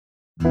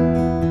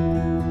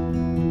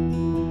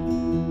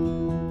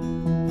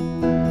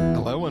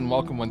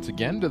welcome once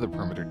again to the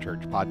Perimeter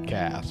Church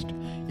podcast.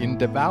 In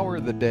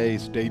Devour the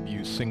Day's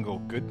debut single,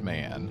 Good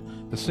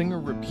Man, the singer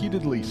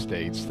repeatedly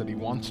states that he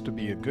wants to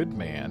be a good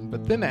man,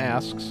 but then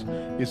asks,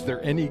 is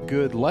there any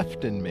good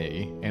left in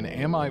me, and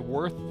am I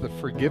worth the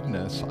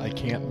forgiveness I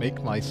can't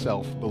make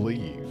myself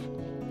believe?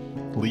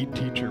 Lead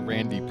teacher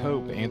Randy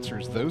Pope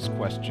answers those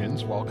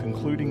questions while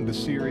concluding the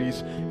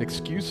series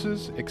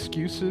Excuses,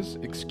 Excuses,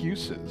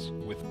 Excuses,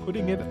 with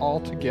Putting It All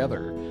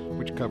Together,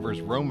 which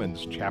covers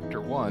Romans chapter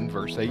 1,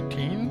 verse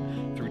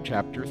 18 through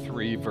chapter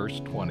 3,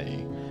 verse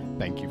 20.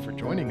 Thank you for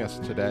joining us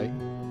today.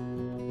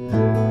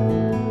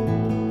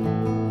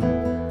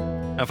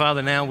 Now,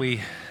 Father, now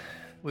we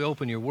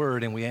open your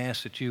word and we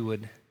ask that you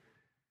would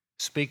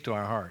speak to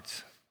our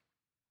hearts.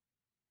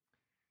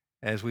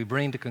 As we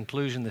bring to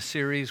conclusion the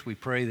series, we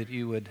pray that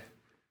you would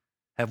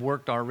have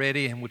worked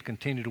already and would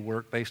continue to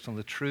work based on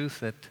the truth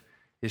that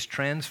is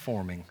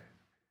transforming.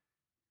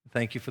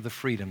 Thank you for the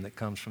freedom that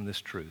comes from this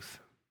truth.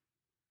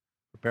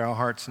 Prepare our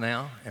hearts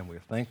now, and we're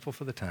thankful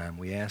for the time.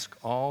 We ask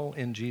all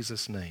in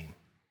Jesus' name.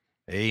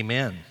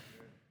 Amen.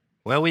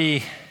 Well,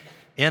 we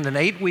end an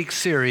 8-week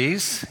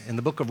series in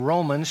the book of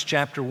Romans,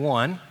 chapter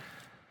 1.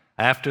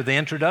 After the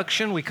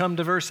introduction, we come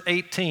to verse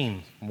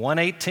 18.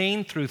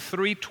 1:18 through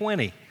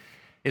 3:20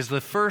 is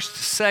the first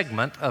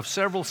segment of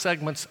several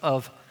segments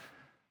of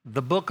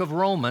the book of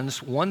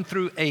Romans, 1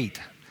 through 8.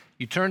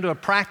 You turn to a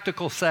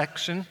practical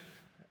section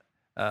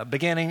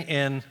beginning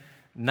in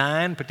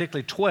 9,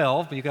 particularly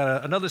 12, but you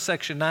got another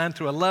section 9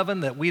 through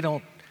 11 that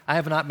I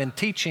have not been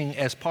teaching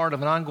as part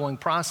of an ongoing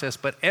process,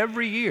 but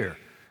every year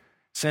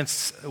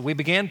since we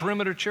began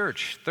Perimeter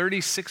Church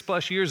 36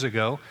 plus years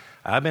ago,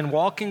 I've been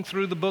walking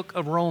through the book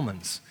of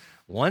Romans,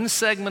 one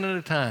segment at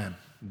a time,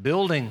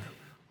 building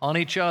on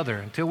each other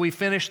until we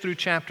finish through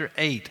chapter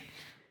 8.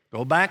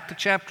 Go back to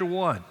chapter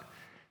 1.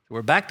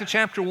 We're back to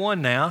chapter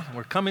 1 now.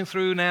 We're coming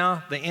through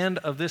now the end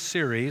of this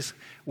series.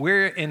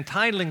 We're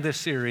entitling this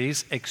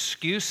series,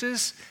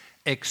 Excuses,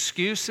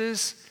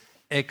 Excuses,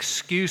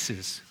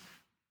 Excuses.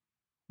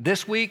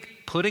 This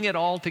week, Putting It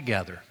All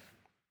Together.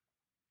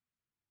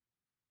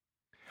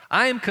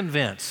 I am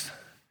convinced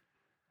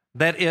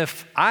that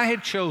if I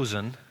had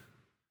chosen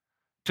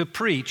to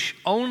preach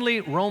only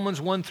Romans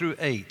 1 through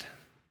 8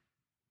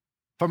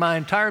 for my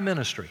entire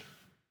ministry,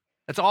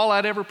 that's all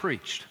I'd ever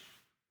preached,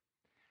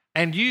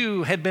 and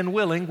you had been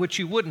willing, which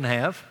you wouldn't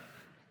have,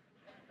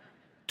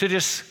 to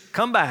just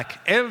come back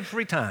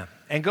every time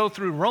and go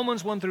through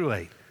Romans 1 through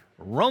 8,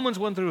 Romans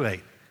 1 through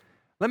 8,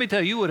 let me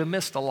tell you would have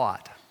missed a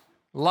lot.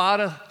 A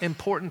lot of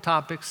important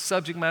topics,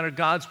 subject matter.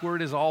 God's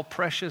word is all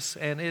precious,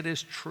 and it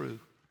is true.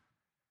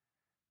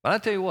 But I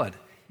tell you what,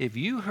 if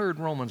you heard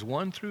Romans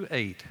 1 through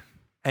 8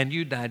 and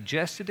you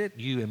digested it,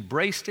 you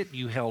embraced it,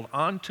 you held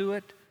on to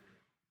it,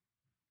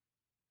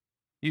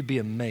 you'd be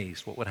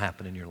amazed what would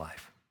happen in your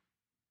life.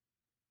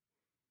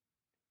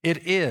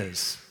 It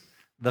is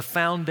the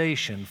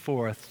foundation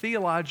for a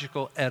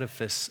theological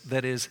edifice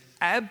that is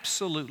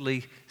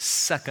absolutely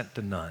second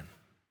to none.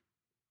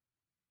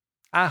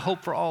 I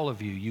hope for all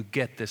of you, you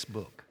get this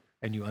book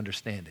and you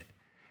understand it.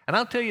 And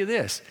I'll tell you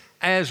this,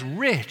 as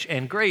rich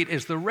and great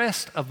as the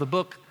rest of the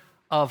book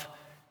of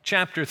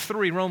chapter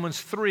 3,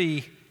 Romans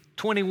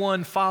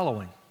 3:21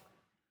 following,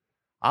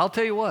 I'll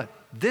tell you what,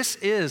 this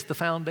is the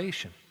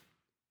foundation.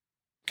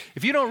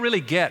 If you don't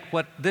really get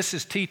what this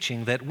is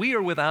teaching, that we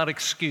are without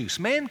excuse,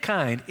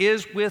 mankind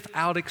is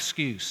without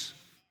excuse,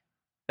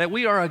 that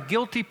we are a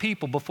guilty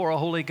people before a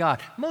holy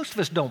God. Most of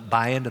us don't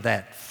buy into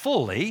that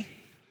fully,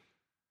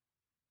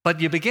 but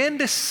you begin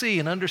to see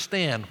and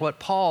understand what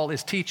Paul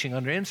is teaching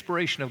under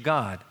inspiration of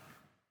God.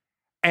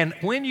 And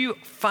when you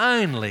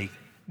finally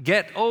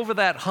get over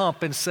that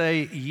hump and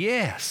say,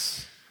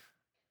 yes,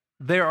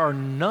 there are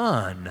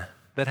none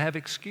that have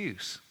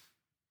excuse,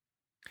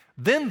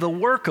 then the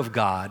work of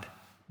God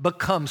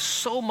becomes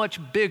so much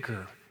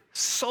bigger,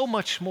 so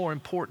much more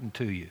important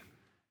to you.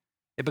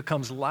 It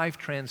becomes life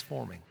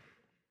transforming.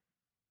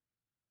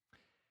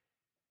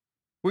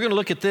 We're going to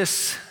look at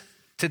this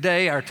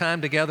today, our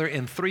time together,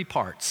 in 3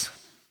 parts.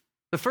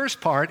 The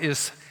first part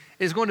is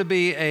going to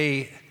be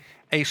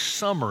a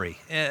summary,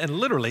 and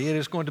literally it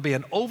is going to be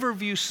an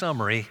overview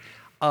summary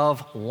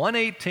of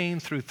 118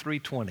 through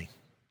 320.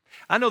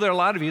 I know there are a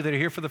lot of you that are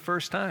here for the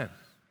first time.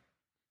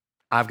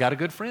 I've got a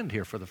good friend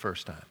here for the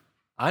first time.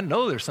 I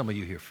know there's some of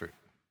you here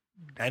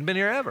hadn't been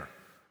here ever.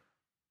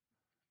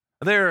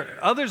 There are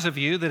others of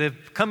you that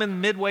have come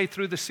in midway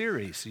through the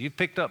series. You've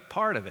picked up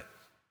part of it.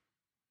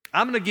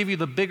 I'm going to give you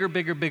the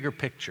bigger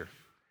picture.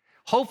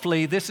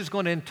 Hopefully, this is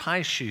going to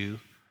entice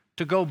you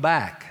to go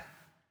back.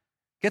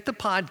 Get the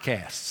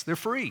podcasts. They're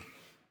free.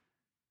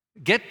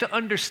 Get to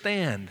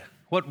understand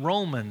what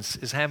Romans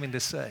is having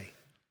to say.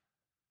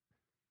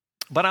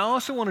 But I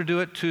also want to do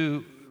it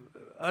to,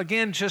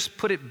 again, just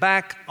put it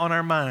back on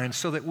our minds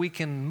so that we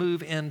can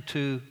move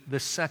into the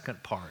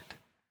second part.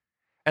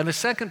 And the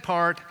second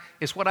part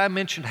is what I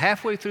mentioned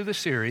halfway through the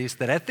series,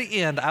 that at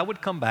the end I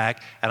would come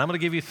back and I'm going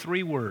to give you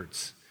 3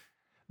 words.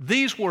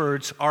 These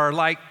words are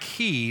like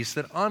keys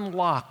that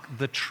unlock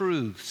the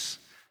truths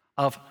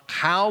of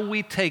how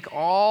we take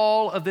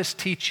all of this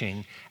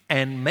teaching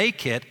and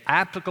make it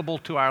applicable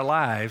to our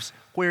lives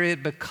where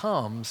it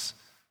becomes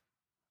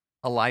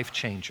a life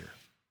changer.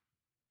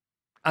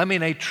 I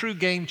mean, a true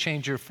game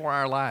changer for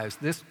our lives.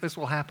 This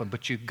will happen,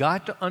 but you've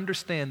got to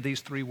understand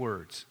these three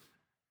words.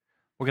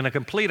 We're going to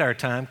complete our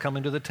time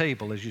coming to the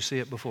table as you see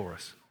it before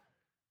us.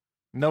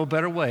 No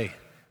better way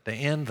to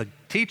end the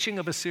teaching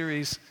of a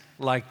series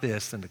like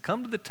this than to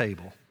come to the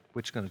table,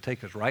 which is going to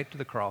take us right to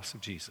the cross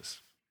of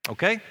Jesus.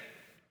 Okay?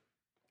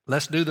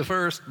 Let's do the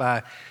first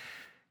by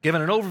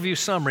giving an overview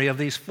summary of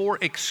these four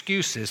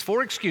excuses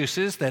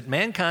that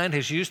mankind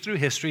has used through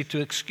history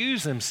to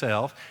excuse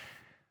themselves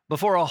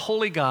before a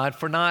holy God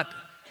for not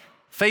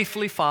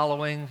faithfully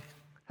following,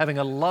 having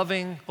a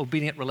loving,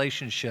 obedient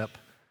relationship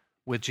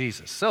with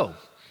Jesus. So,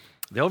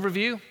 the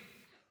overview,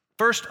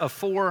 first of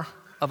four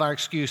of our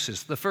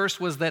excuses. The first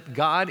was that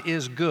God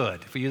is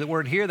good. For you that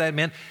weren't here, that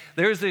meant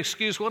there's the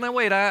excuse, well, now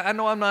wait, I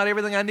know I'm not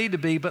everything I need to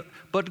be,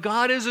 but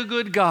God is a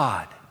good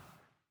God.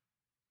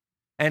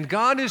 And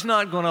God is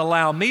not going to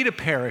allow me to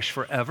perish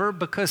forever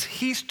because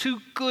He's too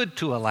good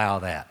to allow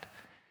that.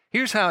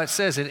 Here's how it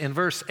says it in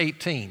verse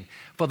 18.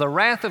 For the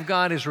wrath of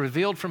God is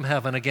revealed from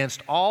heaven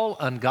against all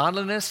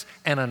ungodliness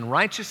and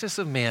unrighteousness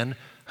of men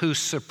who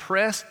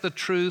suppress the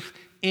truth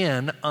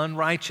in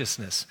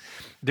unrighteousness.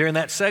 During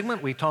that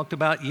segment, we talked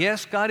about,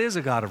 yes, God is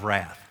a God of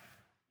wrath.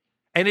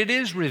 And it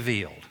is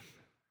revealed,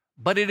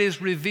 but it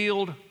is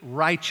revealed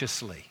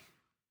righteously.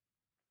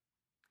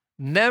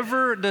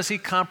 Never does He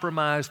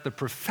compromise the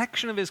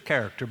perfection of His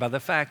character by the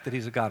fact that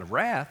He's a God of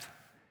wrath.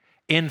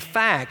 In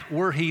fact,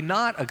 were He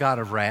not a God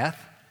of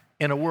wrath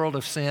in a world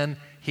of sin,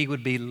 He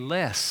would be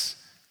less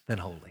than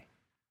holy.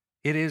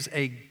 It is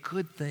a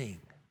good thing.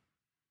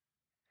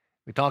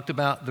 We talked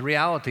about the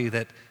reality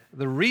that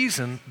the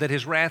reason that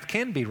His wrath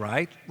can be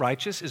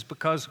righteous is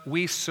because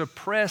we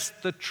suppress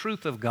the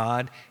truth of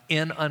God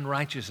in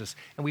unrighteousness.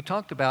 And we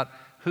talked about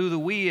who the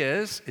we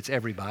is, it's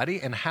everybody,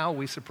 and how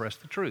we suppress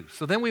the truth.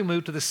 So then we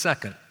move to the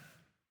second.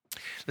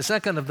 The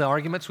second of the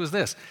arguments was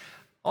this: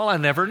 well, I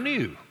never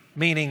knew,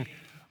 meaning,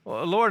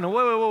 well, Lord,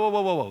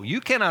 whoa.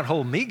 You cannot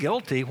hold me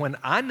guilty when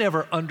I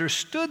never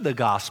understood the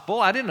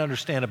gospel. I didn't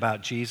understand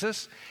about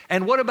Jesus.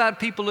 And what about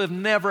people who have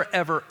never,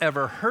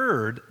 ever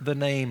heard the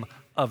name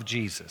of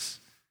Jesus?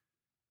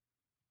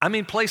 I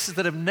mean, places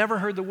that have never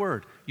heard the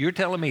word. You're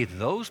telling me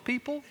those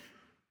people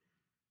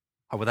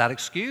are without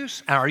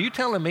excuse? Are you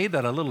telling me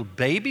that a little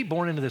baby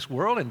born into this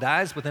world and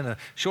dies within a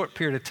short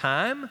period of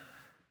time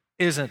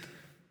isn't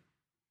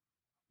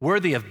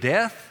worthy of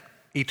death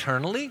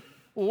eternally?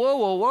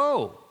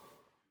 Whoa.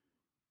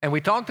 And we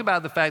talked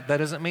about the fact that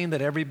doesn't mean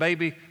that a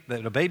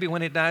baby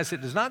when it dies,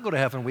 it does not go to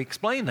heaven. We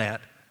explained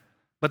that.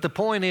 But the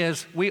point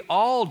is, we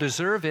all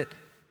deserve it.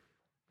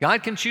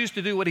 God can choose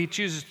to do what He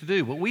chooses to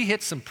do, but we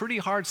hit some pretty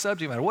hard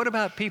subject matter. What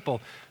about people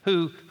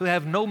who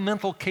have no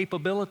mental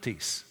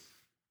capabilities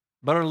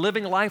but are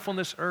living life on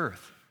this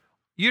earth?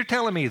 You're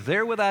telling me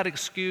they're without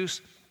excuse?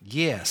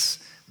 Yes,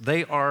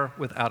 they are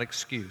without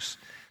excuse.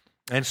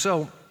 And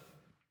so,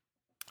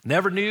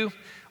 never knew?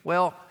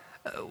 Well,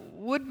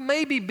 would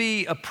maybe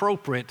be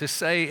appropriate to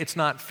say it's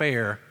not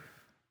fair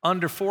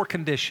under four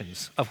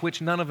conditions, of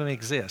which none of them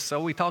exist.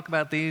 So we talk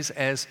about these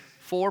as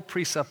four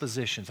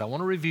presuppositions. I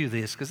want to review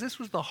this because this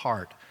was the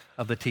heart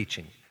of the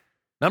teaching.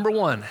 Number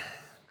one,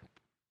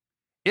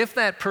 if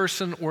that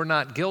person were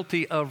not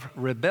guilty of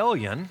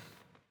rebellion,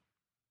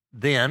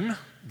 then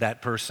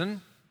that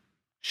person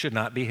should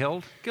not be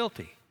held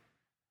guilty.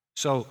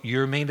 So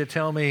you mean to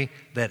tell me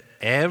that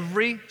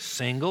every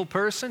single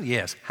person?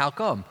 Yes. How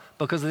come?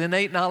 Because of the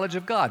innate knowledge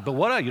of God. But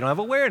what? You don't have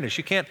awareness.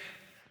 You can't.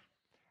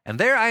 And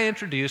there I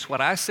introduced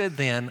what I said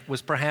then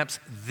was perhaps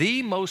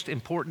the most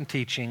important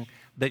teaching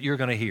that you're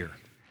going to hear.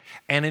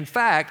 And in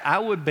fact, I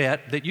would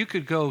bet that you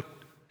could go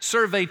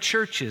survey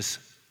churches,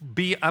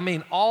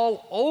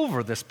 all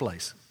over this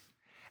place,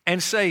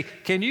 and say,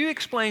 can you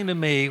explain to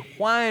me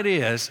why it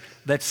is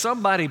that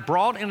somebody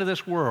brought into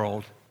this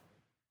world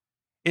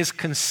is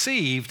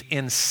conceived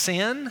in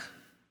sin,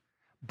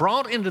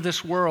 brought into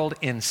this world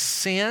in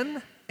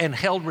sin, and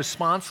held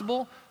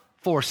responsible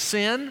for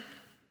sin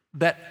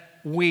that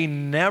we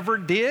never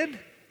did?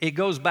 It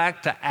goes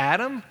back to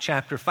Adam,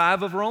 chapter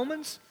 5 of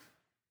Romans,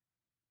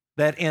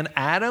 that in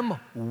Adam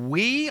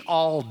we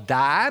all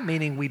die,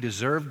 meaning we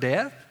deserve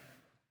death.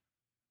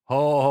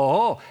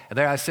 And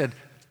there I said,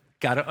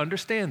 got to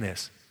understand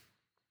this.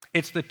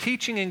 It's the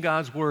teaching in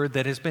God's Word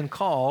that has been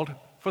called,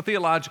 for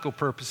theological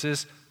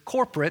purposes,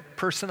 corporate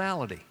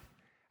personality.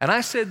 And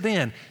I said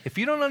then, if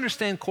you don't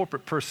understand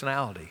corporate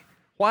personality,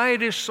 why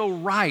it is so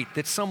right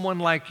that someone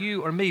like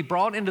you or me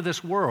brought into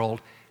this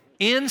world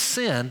in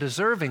sin,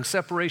 deserving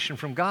separation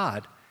from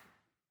God,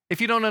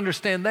 if you don't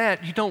understand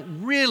that, you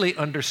don't really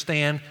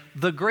understand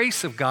the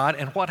grace of God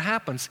and what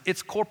happens.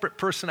 It's corporate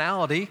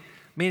personality,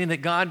 meaning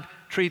that God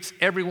treats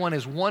everyone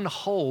as one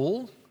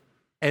whole,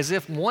 as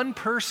if one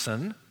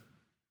person.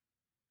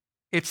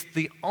 It's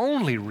the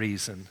only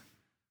reason,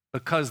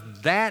 because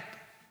that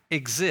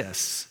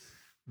exists,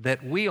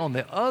 that we on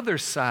the other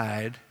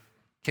side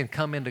can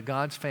come into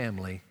God's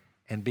family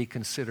and be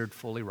considered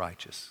fully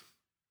righteous.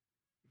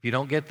 If you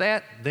don't get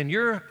that, then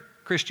your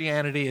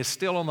Christianity is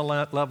still on the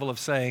level of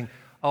saying,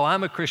 oh,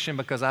 I'm a Christian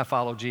because I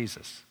follow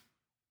Jesus.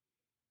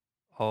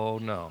 Oh,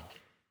 no.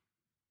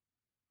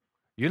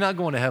 You're not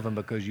going to heaven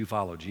because you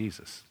follow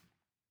Jesus.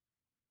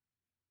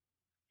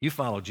 You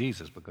follow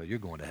Jesus because you're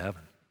going to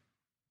heaven.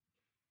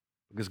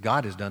 Because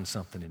God has done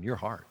something in your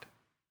heart.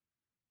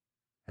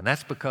 And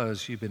that's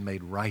because you've been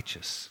made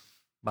righteous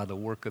by the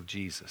work of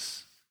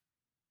Jesus.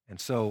 And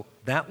so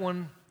that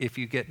one, if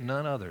you get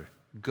none other,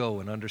 go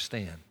and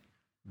understand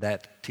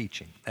that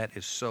teaching. That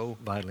is so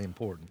vitally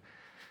important.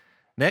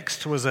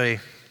 Next was a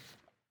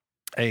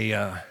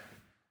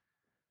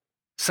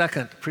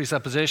second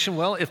presupposition.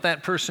 Well, if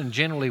that person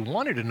genuinely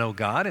wanted to know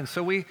God, and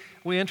so we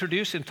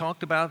introduced and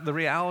talked about the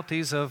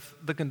realities of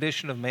the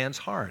condition of man's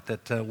heart,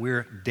 that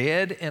we're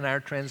dead in our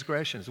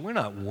transgressions. We're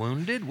not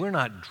wounded. We're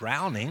not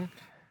drowning.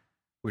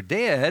 We're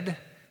dead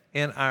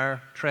in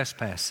our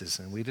trespasses,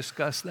 and we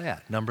discussed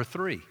that. Number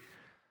 3,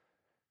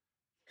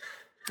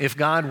 if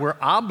God were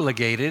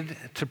obligated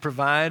to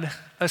provide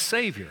a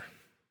Savior.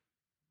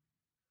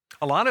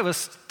 A lot of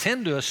us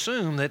tend to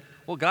assume that,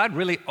 well, God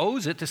really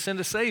owes it to send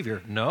a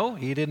Savior. No,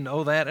 He didn't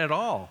owe that at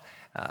all.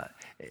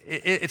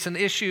 It's an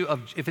issue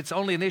of, if it's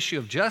only an issue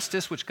of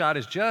justice, which God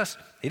is just,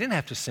 He didn't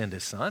have to send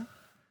His Son.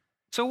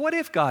 So what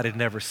if God had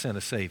never sent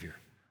a Savior?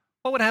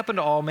 What would happen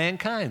to all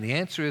mankind? The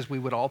answer is we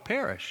would all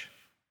perish.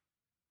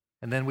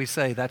 And then we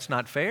say, that's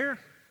not fair?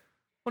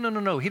 Well,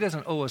 no. He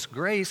doesn't owe us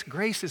grace.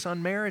 Grace is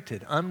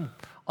unmerited,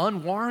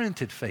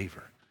 unwarranted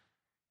favor.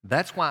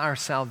 That's why our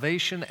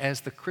salvation,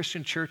 as the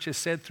Christian church has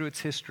said through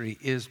its history,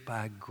 is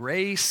by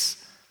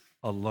grace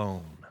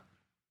alone.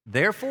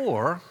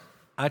 Therefore,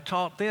 I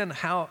taught then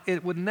how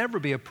it would never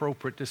be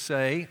appropriate to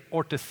say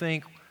or to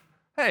think,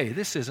 hey,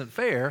 this isn't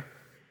fair.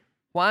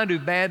 Why do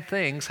bad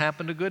things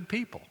happen to good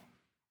people?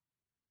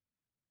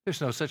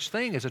 There's no such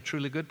thing as a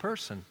truly good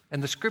person.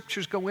 And the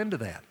scriptures go into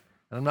that.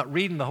 And I'm not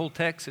reading the whole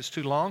text, it's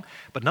too long.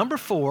 But number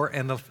 4,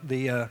 and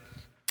the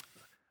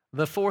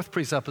fourth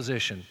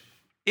presupposition,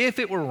 if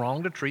it were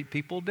wrong to treat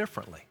people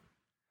differently.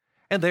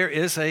 And there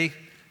is a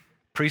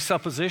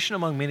presupposition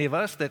among many of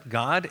us that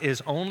God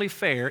is only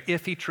fair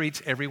if He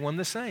treats everyone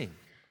the same.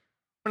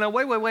 Well,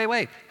 now,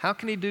 wait. How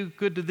can He do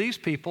good to these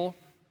people,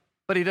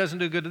 but He doesn't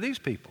do good to these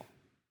people?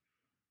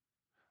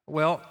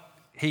 Well,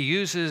 He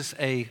uses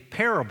a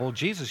parable.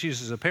 Jesus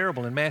uses a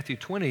parable in Matthew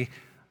 20,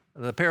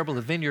 the parable of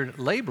the vineyard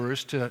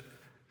laborers, to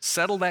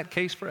settle that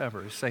case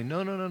forever. Say,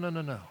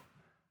 no.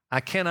 I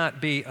cannot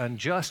be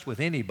unjust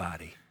with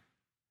anybody,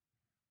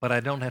 but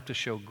I don't have to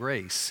show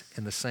grace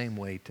in the same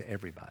way to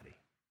everybody.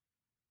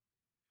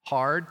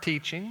 Hard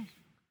teaching,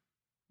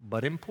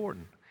 but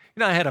important.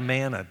 You know, I had a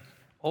man, an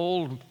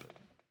old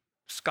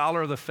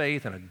scholar of the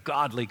faith and a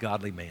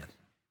godly man,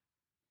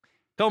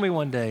 told me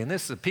one day, and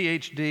this is a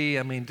PhD,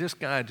 I mean, this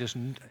guy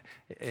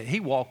he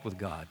walked with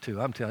God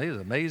too. I'm telling you, he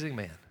was an amazing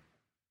man.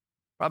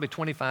 Probably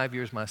 25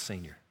 years my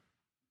senior.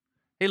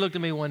 He looked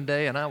at me one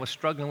day, and I was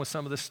struggling with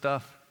some of this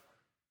stuff,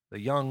 the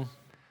young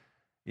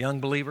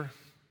believer.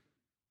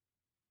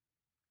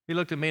 He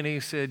looked at me and he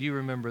said, you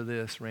remember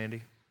this,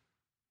 Randy?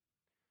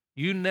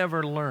 You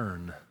never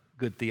learn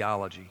good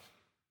theology.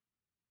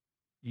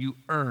 You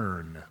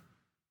earn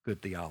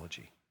good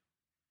theology.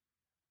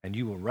 And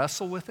you will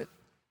wrestle with it.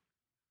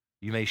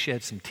 You may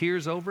shed some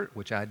tears over it,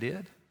 which I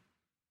did.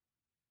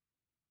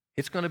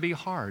 It's going to be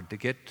hard to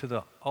get to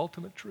the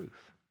ultimate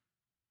truth.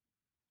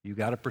 You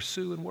got to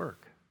pursue and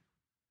work.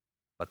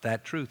 But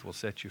that truth will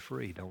set you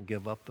free. Don't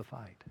give up the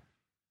fight.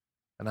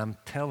 And I'm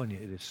telling you,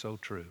 it is so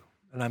true.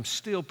 And I'm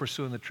still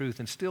pursuing the truth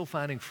and still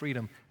finding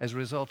freedom as a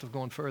result of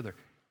going further.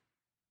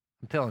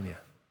 I'm telling you,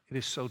 it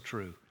is so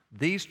true.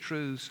 These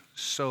truths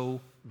so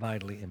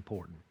vitally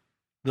important.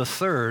 The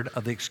third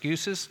of the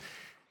excuses,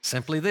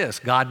 simply this: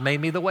 God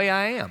made me the way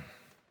I am.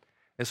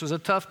 This was a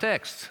tough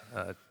text,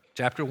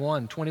 chapter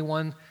 1,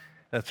 21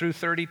 through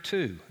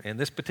 32. In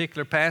this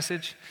particular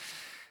passage,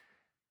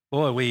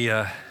 boy, we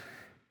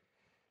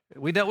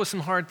dealt with some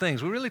hard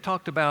things. We really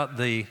talked about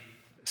the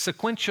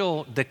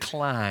sequential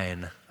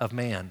decline of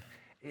man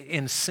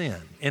in sin,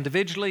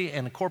 individually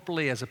and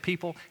corporately as a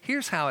people.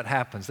 Here's how it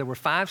happens. There were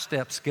 5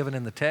 steps given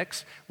in the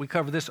text. We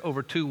covered this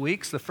over 2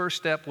 weeks. The first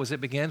step was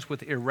it begins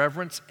with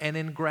irreverence and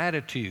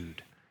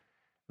ingratitude.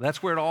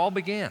 That's where it all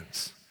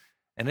begins.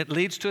 And it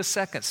leads to a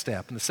second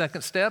step. And the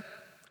second step,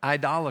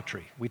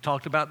 idolatry. We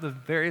talked about the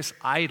various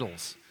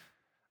idols,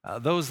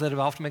 those that have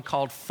often been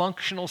called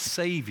functional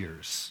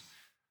saviors,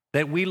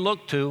 that we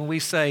look to and we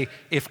say,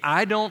 if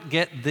I don't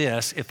get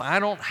this, if I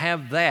don't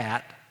have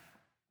that,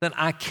 then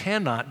I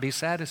cannot be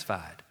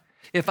satisfied.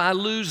 If I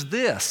lose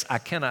this, I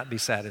cannot be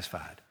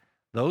satisfied.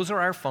 Those are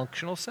our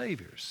functional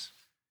saviors.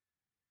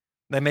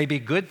 They may be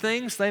good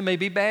things, they may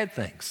be bad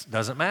things,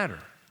 doesn't matter.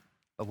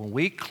 But when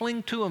we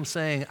cling to them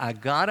saying, I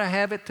gotta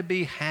have it to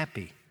be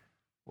happy,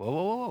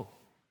 whoa,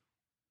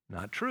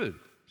 not true.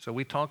 So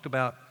we talked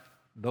about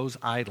those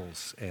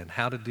idols and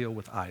how to deal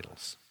with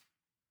idols.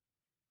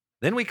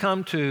 Then we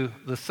come to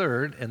the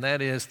third, and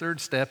that is, third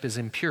step is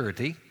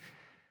impurity.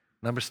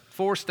 Number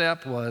 4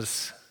 step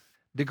was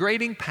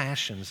Degrading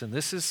passions, and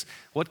this is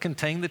what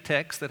contained the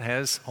text that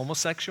has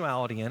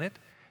homosexuality in it.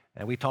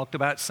 And we talked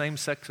about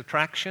same-sex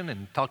attraction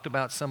and talked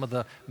about some of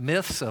the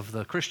myths of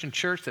the Christian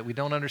church that we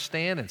don't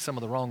understand and some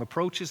of the wrong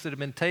approaches that have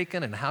been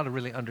taken and how to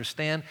really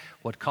understand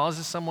what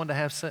causes someone to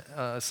have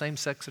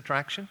same-sex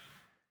attraction.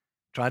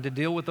 Tried to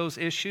deal with those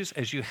issues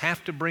as you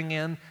have to bring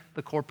in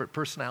the corporate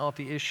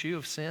personality issue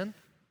of sin.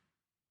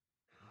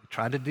 We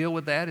tried to deal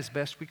with that as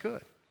best we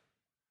could.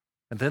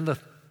 And then the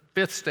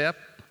fifth step,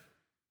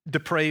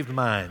 depraved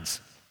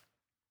minds.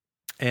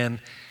 And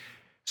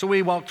so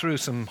we walked through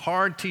some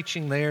hard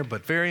teaching there,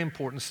 but very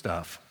important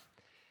stuff.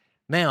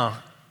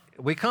 Now,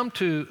 we come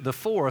to the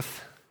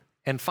fourth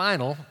and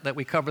final that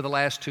we covered the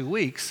last 2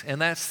 weeks, and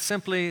that's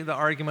simply the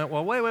argument,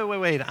 well,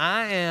 wait.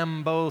 I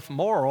am both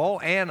moral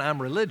and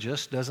I'm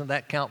religious. Doesn't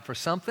that count for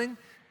something?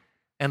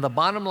 And the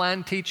bottom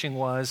line teaching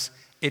was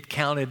it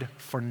counted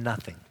for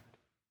nothing.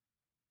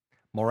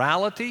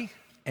 Morality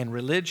and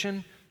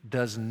religion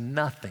does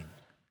nothing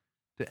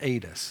to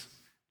aid us.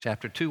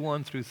 Chapter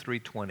 2:1 through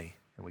 3:20,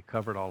 and we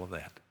covered all of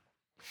that.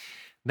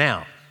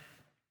 Now,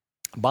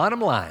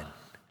 bottom line,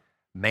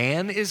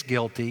 man is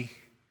guilty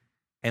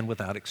and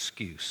without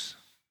excuse.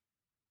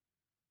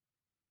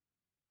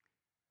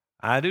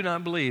 I do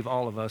not believe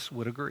all of us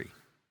would agree.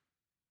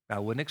 I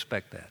wouldn't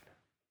expect that.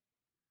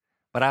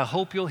 But I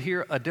hope you'll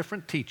hear a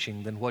different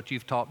teaching than what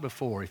you've taught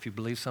before if you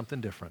believe something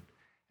different,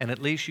 and at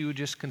least you would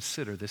just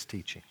consider this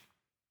teaching.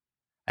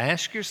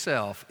 Ask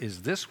yourself,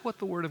 is this what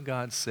the Word of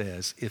God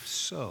says? If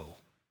so,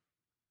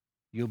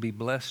 you'll be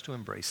blessed to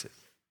embrace it.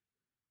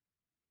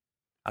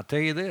 I'll tell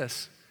you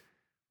this,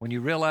 when you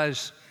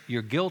realize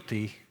you're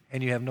guilty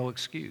and you have no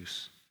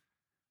excuse,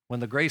 when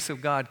the grace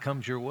of God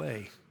comes your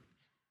way,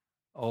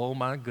 oh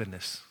my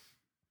goodness,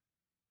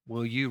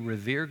 will you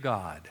revere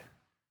God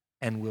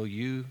and will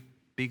you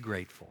be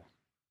grateful?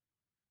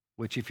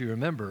 Which, if you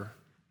remember,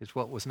 is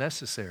what was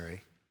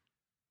necessary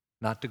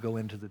not to go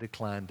into the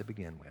decline to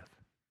begin with.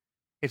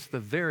 It's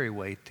the very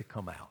way to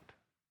come out.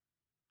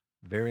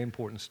 Very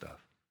important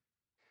stuff.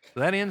 So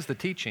that ends the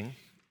teaching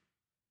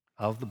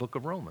of the book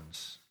of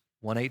Romans,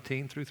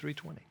 1:18 through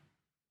 3:20.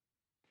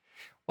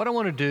 What I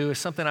want to do is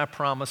something I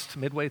promised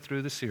midway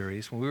through the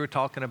series when we were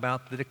talking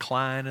about the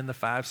decline and the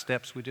 5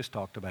 steps we just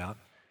talked about.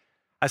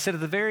 I said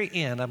at the very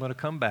end, I'm going to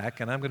come back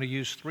and I'm going to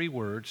use 3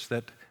 words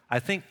that I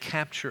think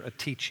capture a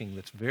teaching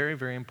that's very,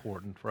 very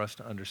important for us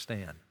to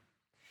understand.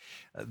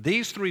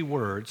 These 3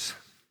 words,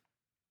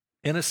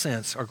 in a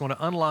sense, are going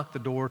to unlock the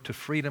door to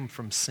freedom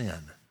from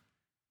sin.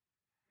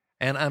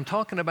 And I'm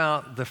talking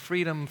about the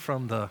freedom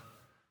from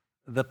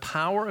the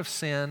power of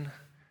sin,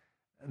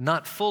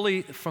 not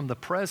fully from the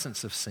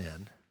presence of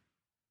sin.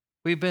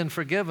 We've been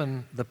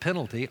forgiven the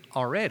penalty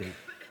already,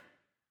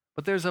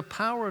 but there's a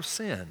power of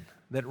sin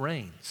that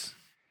reigns.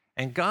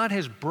 And God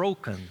has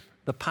broken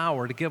the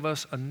power to give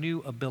us a new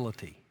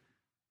ability.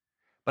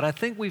 But I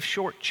think we've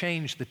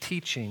shortchanged the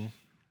teaching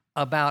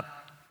about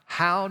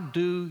how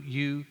do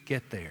you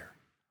get there?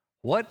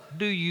 What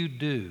do you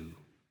do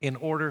in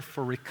order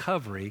for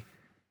recovery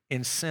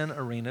in sin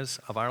arenas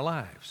of our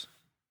lives?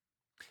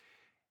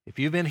 If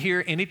you've been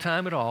here any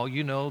time at all,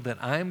 you know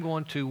that I'm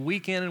going to,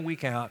 week in and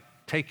week out,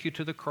 take you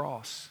to the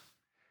cross.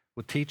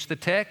 We'll teach the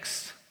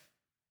text,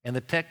 and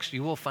the text,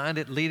 you will find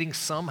it leading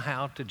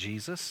somehow to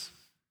Jesus,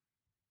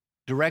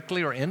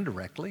 directly or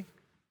indirectly.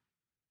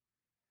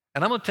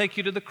 And I'm going to take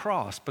you to the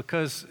cross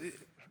because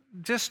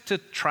just to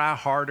try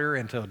harder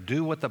and to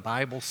do what the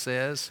Bible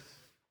says,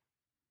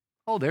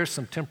 oh, there's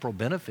some temporal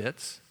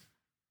benefits,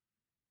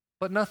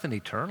 but nothing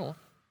eternal.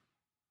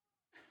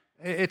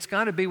 It's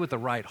got to be with the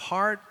right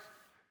heart.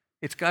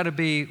 It's got to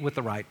be with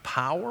the right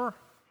power.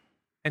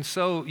 And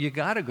so you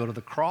got to go to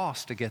the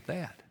cross to get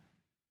that.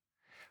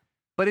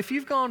 But if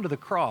you've gone to the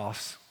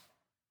cross,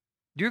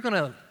 you're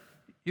going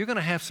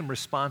to have some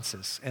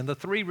responses. And the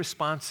 3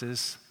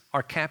 responses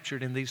are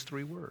captured in these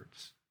 3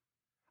 words.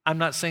 I'm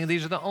not saying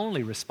these are the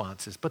only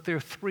responses, but there are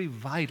 3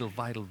 vital,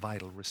 vital,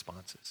 vital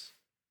responses.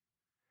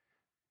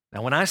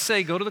 Now, when I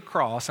say go to the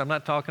cross, I'm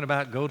not talking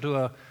about go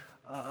to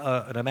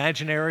an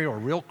imaginary or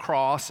real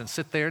cross and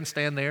sit there and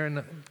stand there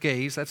and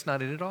gaze. That's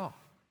not it at all.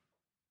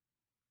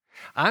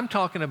 I'm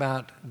talking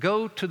about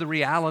go to the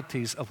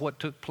realities of what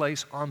took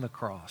place on the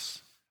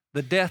cross,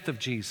 the death of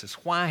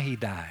Jesus, why he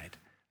died,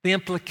 the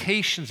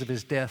implications of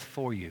his death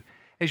for you.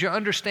 As your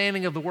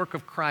understanding of the work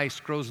of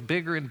Christ grows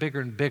bigger and bigger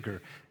and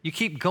bigger, you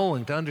keep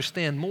going to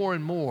understand more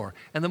and more.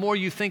 And the more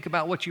you think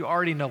about what you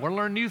already know or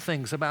learn new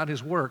things about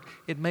his work,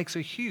 it makes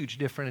a huge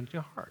difference in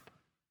your heart.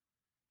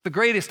 The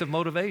greatest of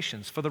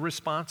motivations for the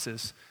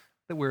responses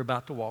that we're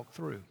about to walk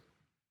through.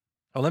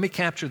 Well, let me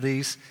capture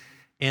these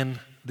in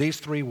these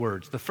 3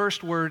 words. The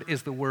first word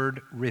is the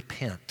word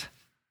repent.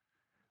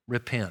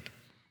 Repent.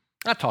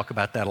 I talk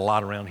about that a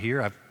lot around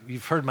here.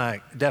 You've heard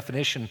my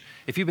definition.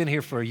 If you've been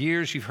here for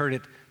years, you've heard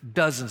it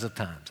dozens of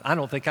times. I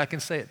don't think I can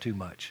say it too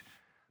much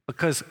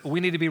because we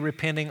need to be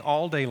repenting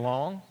all day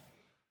long.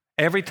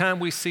 Every time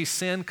we see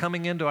sin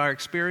coming into our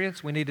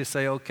experience, we need to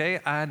say, okay,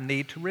 I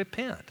need to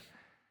repent.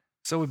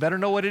 So we better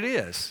know what it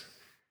is.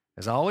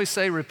 As I always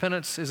say,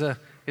 repentance is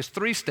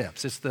 3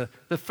 steps. It's the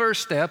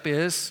first step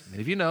is,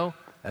 many of you know,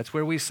 that's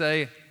where we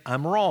say,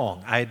 I'm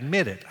wrong. I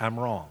admit it, I'm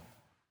wrong.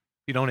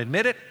 If you don't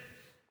admit it,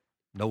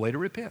 no way to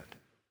repent.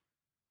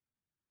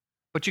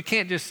 But you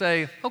can't just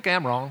say, okay,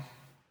 I'm wrong.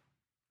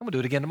 I'm going to do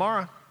it again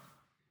tomorrow.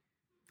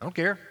 I don't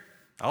care.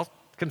 I'll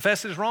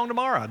confess it's wrong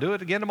tomorrow. I'll do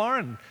it again tomorrow,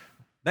 and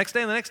next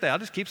day and the next day, I'll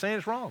just keep saying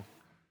it's wrong.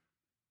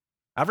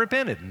 I've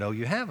repented. No,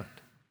 you haven't.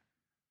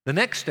 The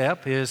next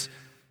step is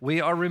we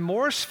are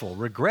remorseful,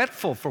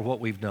 regretful for what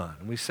we've done.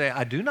 And we say,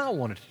 I do not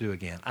want it to do it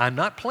again. I'm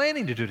not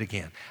planning to do it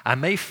again. I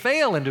may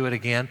fail and do it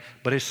again,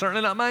 but it's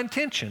certainly not my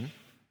intention.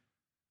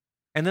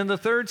 And then the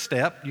third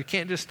step, you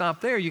can't just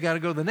stop there. You got to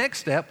go to the next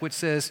step, which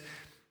says,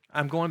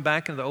 I'm going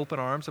back into the open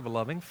arms of a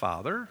loving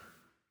Father.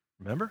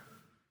 Remember?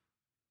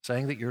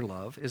 Saying that your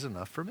love is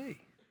enough for me.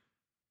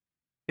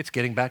 It's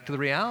getting back to the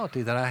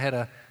reality that I had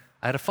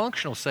a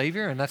functional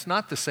Savior, and that's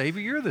not the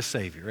Savior. You're the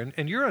Savior,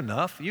 and you're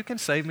enough. You can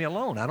save me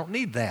alone. I don't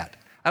need that.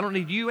 I don't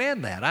need you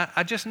and that.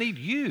 I just need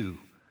you.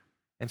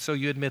 And so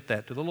you admit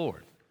that to the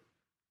Lord.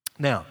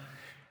 Now,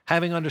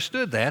 having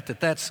understood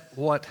that's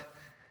what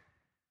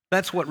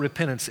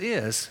repentance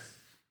is,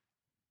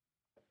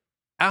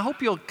 I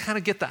hope you'll kind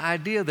of get the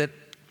idea that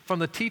from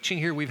the teaching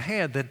here we've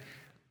had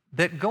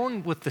that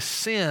going with the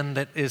sin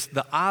that is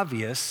the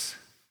obvious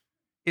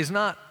is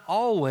not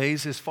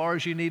always as far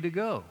as you need to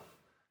go.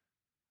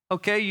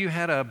 Okay, you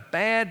had a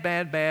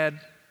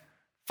bad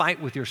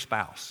fight with your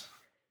spouse.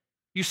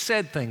 You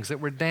said things that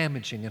were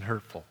damaging and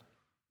hurtful.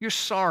 You're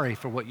sorry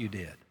for what you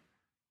did.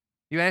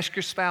 You ask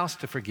your spouse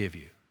to forgive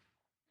you.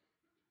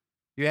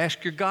 You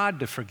ask your God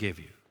to forgive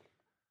you.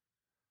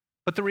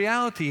 But the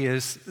reality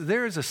is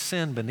there is a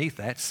sin beneath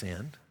that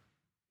sin.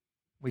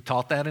 We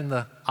taught that in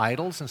the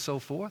idols and so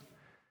forth.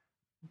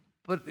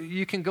 But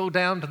you can go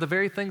down to the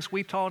very things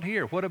we taught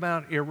here. What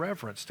about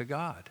irreverence to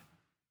God?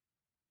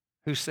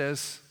 Who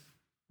says,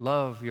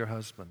 love your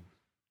husband,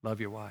 love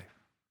your wife?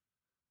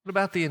 What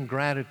about the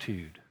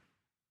ingratitude?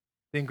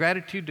 The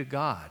ingratitude to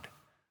God,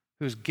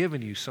 who's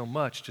given you so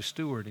much to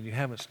steward and you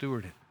haven't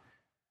stewarded.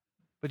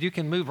 But you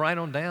can move right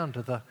on down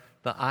to the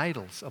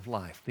idols of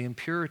life, the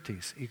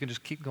impurities. You can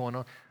just keep going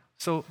on.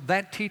 So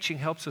that teaching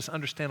helps us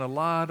understand a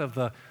lot of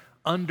the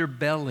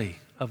underbelly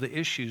of the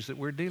issues that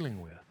we're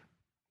dealing with.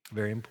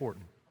 Very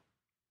important.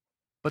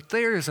 But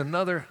there is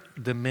another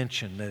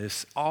dimension that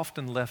is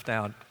often left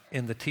out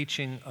in the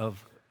teaching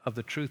of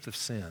the truth of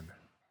sin.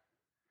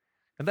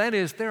 And that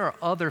is there are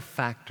other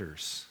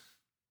factors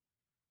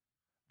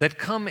that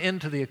come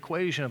into the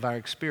equation of our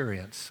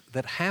experience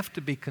that have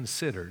to be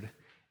considered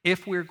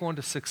if we're going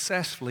to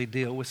successfully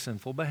deal with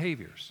sinful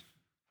behaviors.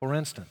 For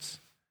instance,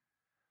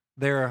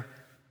 there are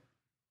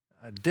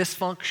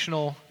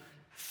dysfunctional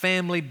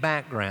family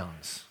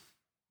backgrounds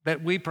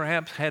that we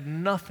perhaps had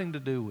nothing to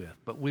do with,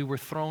 but we were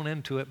thrown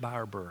into it by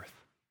our birth.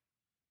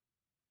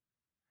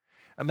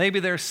 And maybe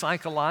there's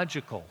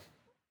psychological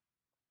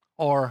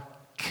or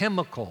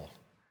chemical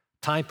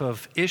type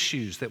of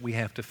issues that we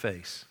have to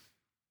face.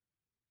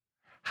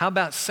 How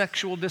about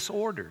sexual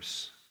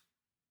disorders?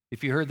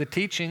 If you heard the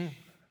teaching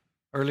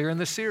earlier in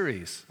the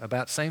series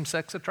about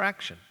same-sex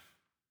attraction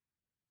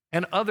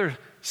and other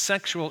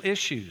sexual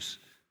issues,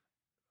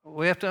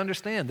 we have to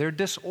understand there are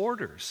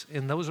disorders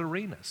in those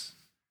arenas.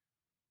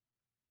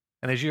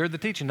 And as you heard the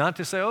teaching, not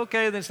to say,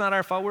 okay, that's not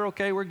our fault, we're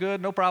okay, we're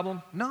good, no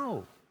problem.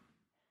 No.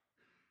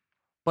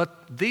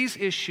 But these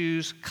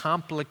issues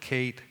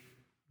complicate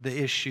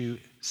the issue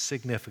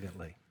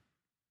significantly.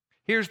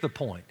 Here's the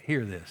point,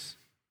 hear this.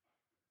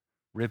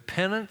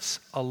 Repentance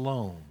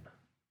alone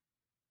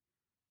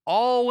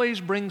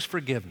always brings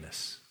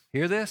forgiveness.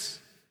 Hear this?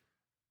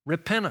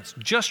 Repentance,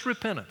 just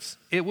repentance,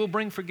 it will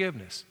bring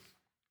forgiveness.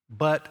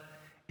 But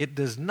it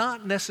does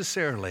not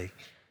necessarily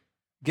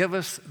give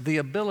us the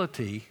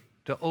ability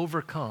to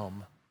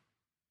overcome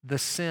the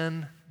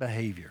sin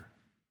behavior.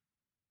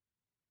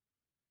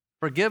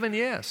 Forgiven,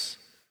 yes,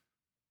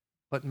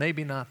 but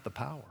maybe not the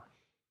power.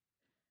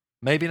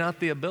 Maybe not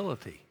the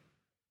ability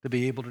to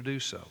be able to do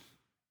so.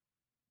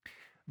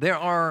 There's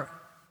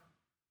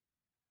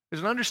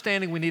an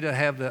understanding we need to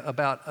have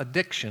about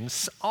addiction.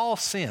 All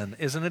sin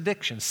is an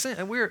addiction.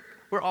 We're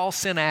all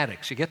sin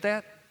addicts. You get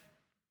that?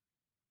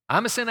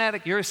 I'm a sin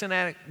addict, you're a sin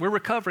addict. We're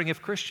recovering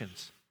if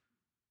Christians.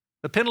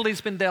 The penalty's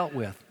been dealt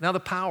with. Now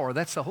the power,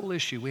 that's the whole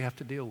issue we have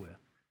to deal with.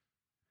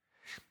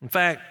 In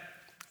fact,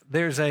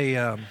 there's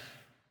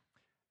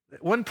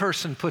one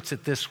person puts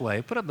it this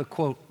way. Put up the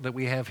quote that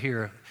we have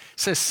here. It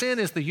says, sin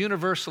is the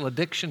universal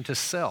addiction to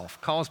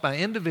self caused by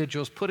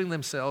individuals putting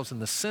themselves in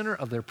the center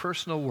of their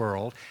personal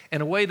world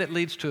in a way that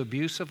leads to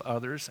abuse of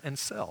others and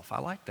self. I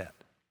like that.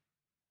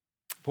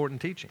 Important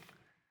teaching.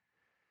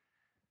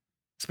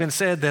 It's been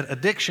said that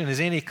addiction is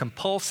any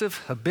compulsive,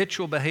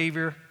 habitual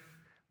behavior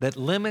that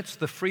limits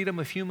the freedom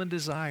of human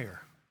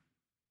desire.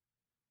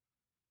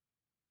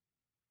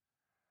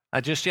 I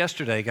just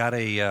yesterday got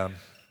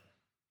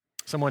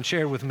someone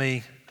shared with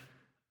me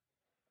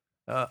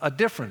a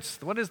difference.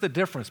 What is the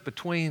difference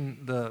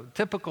between the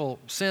typical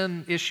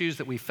sin issues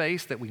that we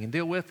face that we can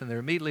deal with and they're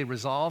immediately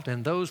resolved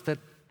and those that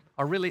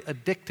are really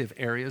addictive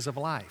areas of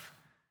life.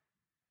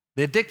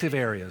 The addictive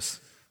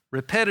areas,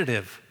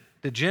 repetitive,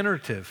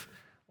 degenerative,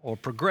 or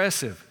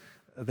progressive,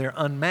 they're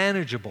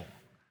unmanageable.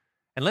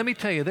 And let me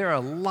tell you, there are a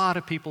lot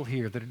of people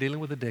here that are dealing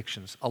with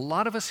addictions. A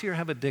lot of us here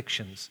have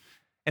addictions,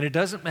 and it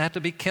doesn't have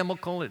to be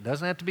chemical, it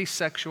doesn't have to be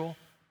sexual.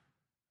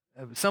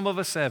 Some of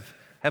us have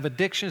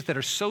addictions that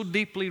are so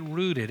deeply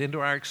rooted into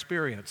our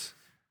experience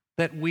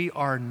that we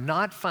are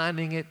not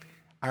finding it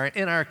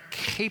in our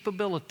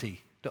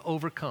capability to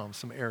overcome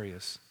some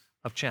areas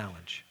of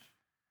challenge.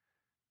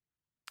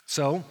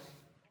 So,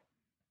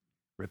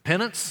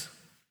 repentance,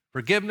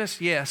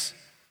 forgiveness, yes,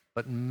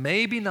 but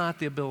maybe not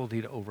the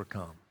ability to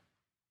overcome.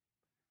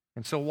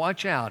 And so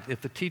watch out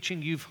if the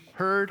teaching you've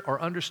heard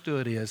or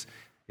understood is,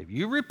 if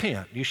you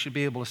repent, you should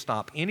be able to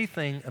stop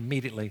anything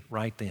immediately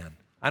right then.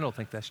 I don't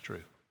think that's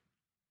true.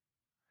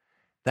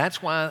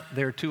 That's why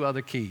there are two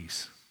other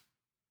keys.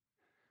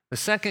 The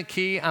second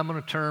key I'm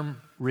going to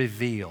term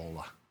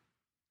reveal.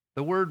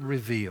 The word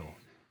reveal.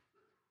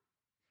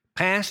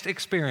 Past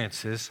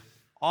experiences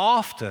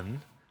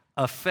often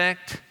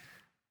affect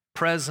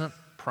present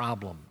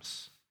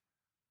problems.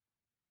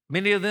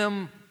 Many of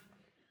them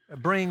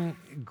bring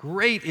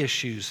great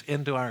issues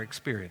into our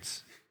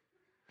experience.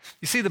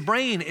 You see, the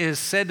brain is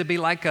said to be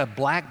like a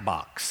black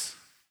box.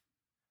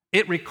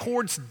 It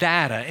records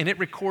data and it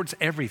records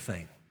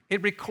everything.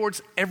 It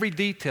records every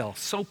detail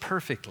so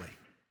perfectly.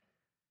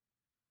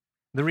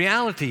 The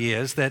reality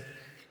is that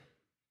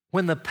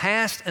when the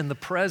past and the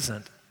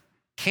present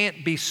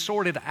can't be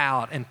sorted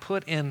out and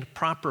put in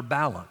proper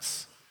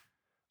balance,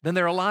 then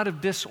there are a lot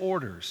of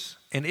disorders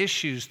and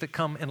issues that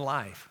come in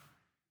life,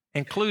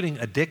 including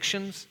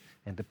addictions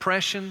and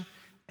depression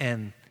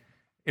and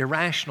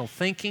irrational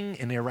thinking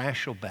and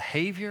irrational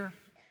behavior.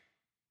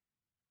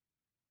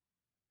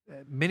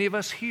 Many of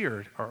us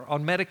here are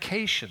on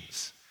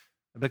medications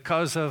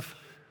because of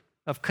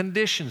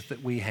conditions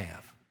that we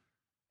have.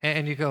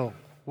 And you go,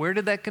 where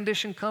did that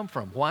condition come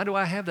from? Why do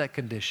I have that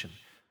condition?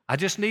 I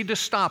just need to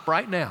stop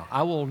right now.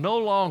 I will no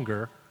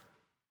longer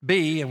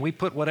be, and we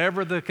put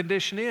whatever the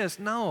condition is.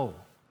 No,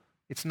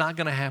 it's not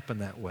going to happen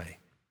that way.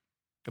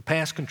 The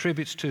past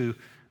contributes to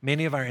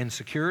many of our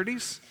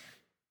insecurities,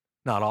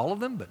 not all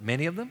of them, but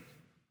many of them.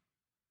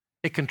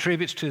 It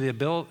contributes to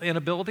the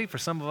inability for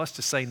some of us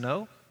to say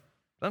no.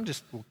 Some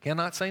just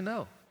cannot say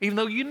no, even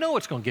though you know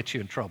it's going to get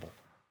you in trouble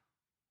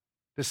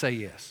to say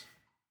yes.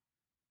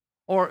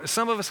 Or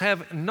some of us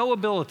have no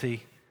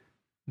ability,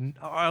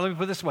 or let me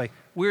put it this way,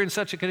 we're in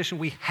such a condition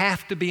we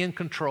have to be in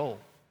control.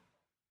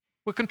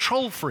 We're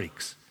control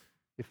freaks.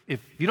 If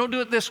you don't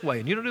do it this way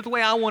and you don't do it the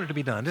way I want it to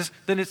be done,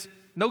 then it's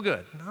no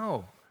good.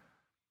 No.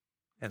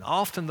 And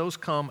often those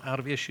come out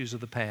of issues of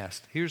the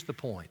past. Here's the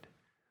point.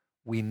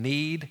 We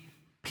need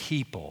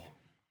people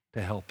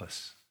to help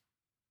us.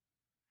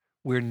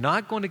 We're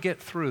not going to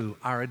get through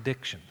our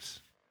addictions.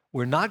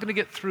 We're not going to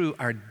get through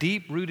our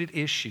deep-rooted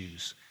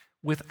issues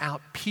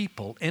without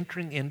people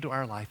entering into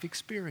our life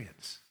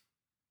experience.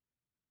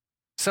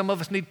 Some of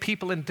us need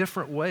people in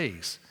different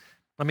ways.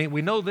 I mean,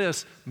 we know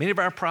this. Many of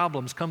our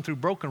problems come through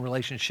broken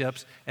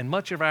relationships, and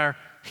much of our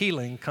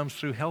healing comes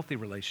through healthy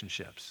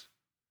relationships.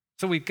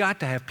 So we've got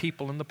to have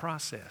people in the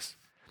process.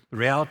 The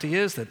reality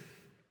is that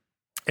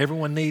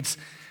everyone needs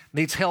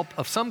help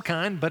of some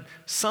kind, but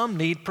some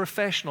need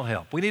professional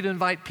help. We need to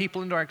invite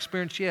people into our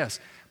experience, yes,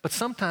 but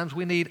sometimes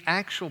we need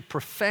actual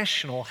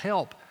professional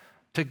help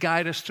to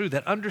guide us through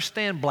that,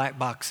 understand black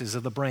boxes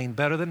of the brain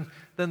better than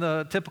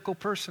the typical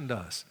person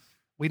does.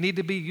 We need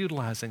to be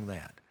utilizing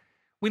that.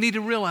 We need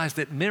to realize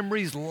that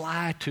memories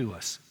lie to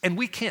us, and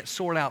we can't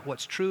sort out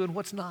what's true and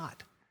what's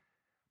not.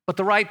 But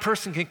the right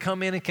person can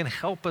come in and can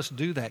help us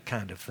do that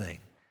kind of thing.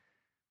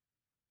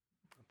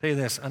 I'll tell you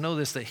this, I know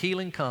this, that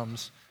healing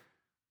comes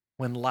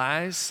when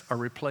lies are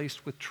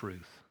replaced with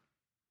truth.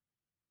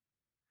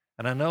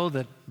 And I know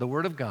that the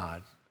Word of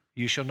God,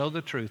 you shall know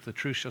the truth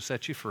shall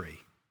set you free.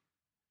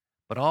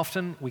 But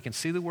often we can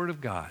see the Word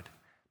of God,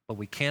 but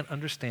we can't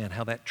understand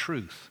how that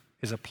truth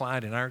is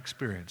applied in our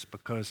experience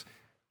because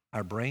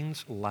our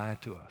brains lie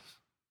to us.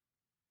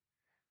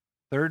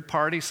 Third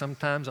party,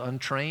 sometimes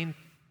untrained,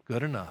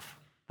 good enough.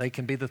 They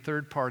can be the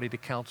third party to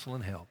counsel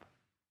and help.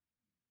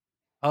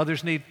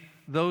 Others need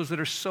those that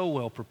are so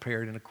well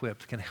prepared and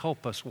equipped can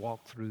help us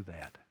walk through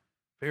that.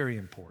 Very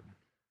important.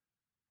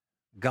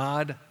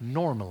 God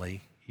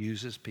normally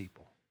uses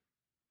people.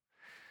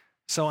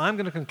 So I'm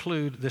going to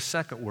conclude this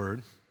second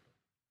word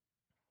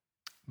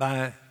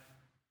by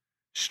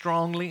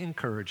strongly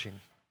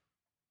encouraging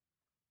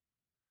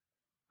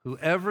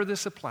whoever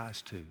this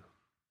applies to.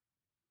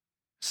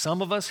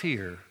 Some of us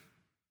here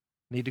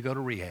need to go to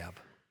rehab.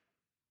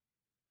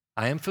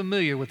 I am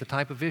familiar with the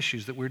type of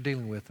issues that we're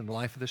dealing with in the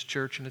life of this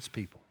church and its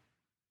people.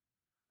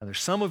 And there's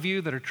some of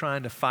you that are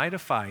trying to fight a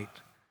fight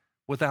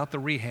without the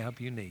rehab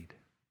you need.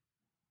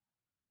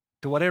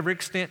 To whatever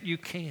extent you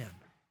can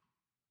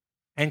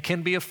and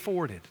can be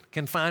afforded,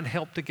 can find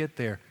help to get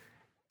there,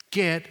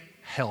 get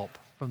help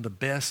from the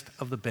best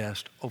of the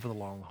best over the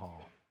long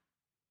haul.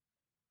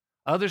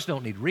 Others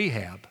don't need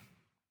rehab,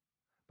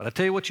 but I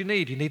tell you what you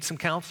need some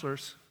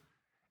counselors.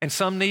 And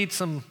some need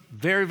some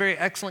very, very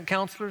excellent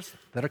counselors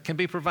that can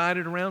be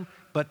provided around,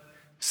 but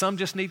some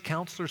just need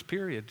counselors,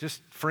 period.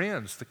 Just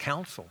friends, the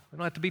counsel. They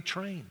don't have to be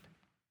trained.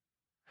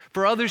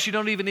 For others, you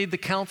don't even need the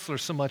counselor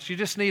so much. You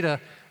just need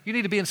you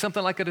need to be in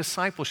something like a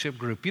discipleship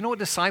group. You know what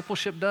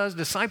discipleship does?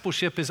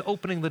 Discipleship is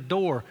opening the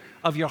door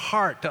of your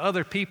heart to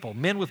other people,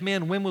 men with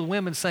men, women with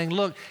women, saying,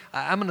 look,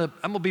 I'm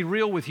gonna be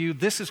real with you.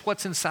 This is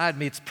what's inside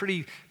me. It's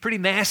pretty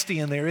nasty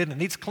in there, isn't it? It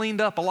needs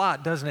cleaned up a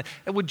lot, doesn't it?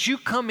 And would you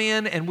come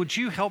in and would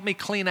you help me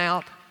clean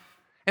out?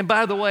 And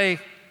by the way,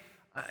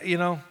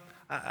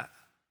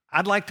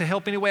 I'd like to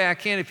help any way I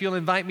can. If you'll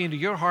invite me into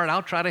your heart,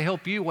 I'll try to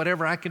help you,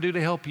 whatever I can do to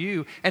help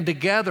you. And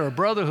together, a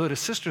brotherhood, a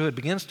sisterhood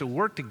begins to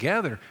work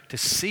together to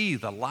see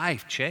the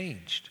life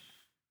changed.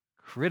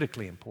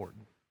 Critically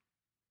important.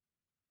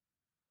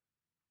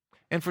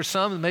 And for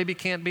some, maybe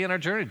can't be in our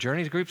journey.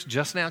 Journey group's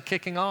just now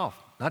kicking off.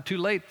 Not too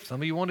late. Some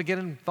of you want to get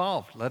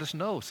involved. Let us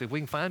know. See if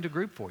we can find a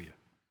group for you.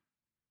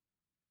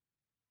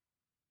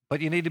 But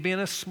you need to be in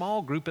a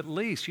small group at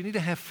least. You need to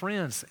have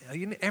friends.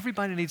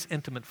 Everybody needs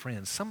intimate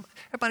friends.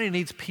 Everybody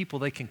needs people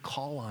they can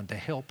call on to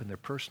help in their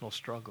personal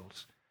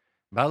struggles.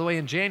 By the way,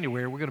 in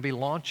January, we're going to be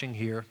launching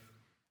here.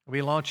 We'll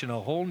be launching a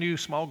whole new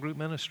small group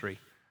ministry.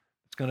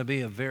 It's going to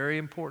be a very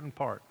important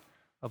part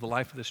of the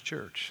life of this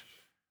church.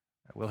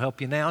 We'll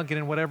help you now get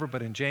in whatever,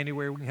 but in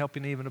January, we can help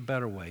you in even a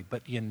better way.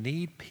 But you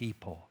need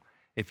people.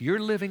 If you're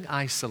living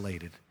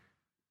isolated,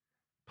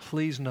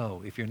 please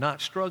know, if you're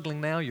not struggling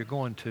now, you're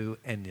going to,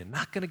 and you're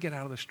not going to get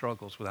out of the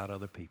struggles without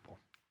other people.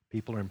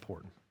 People are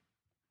important.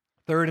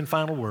 Third and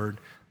final word,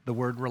 the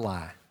word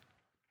rely.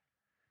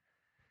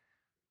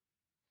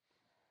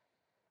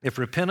 If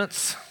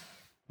repentance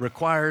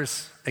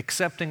requires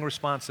accepting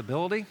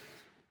responsibility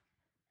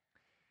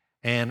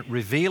and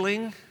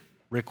revealing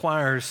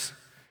requires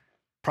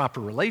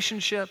proper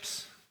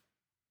relationships,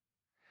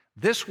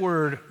 this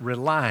word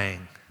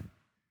relying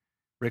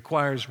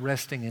requires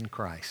resting in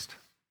Christ.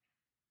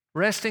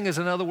 Resting is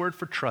another word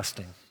for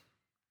trusting.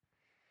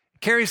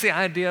 It carries the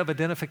idea of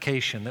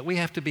identification, that we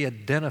have to be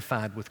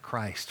identified with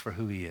Christ for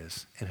who He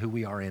is and who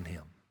we are in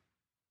Him.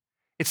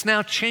 It's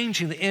now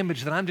changing the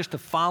image that I'm just a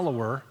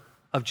follower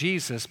of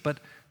Jesus, but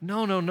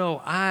no,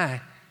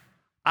 I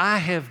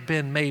have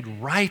been made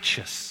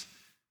righteous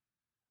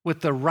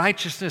with the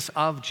righteousness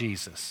of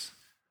Jesus,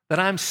 that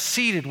I'm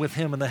seated with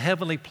Him in the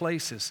heavenly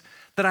places,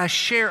 that I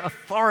share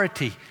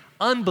authority.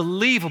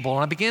 Unbelievable.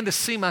 And I began to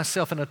see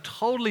myself in a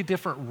totally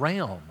different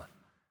realm.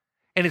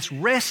 And it's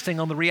resting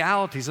on the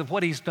realities of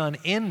what He's done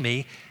in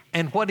me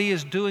and what He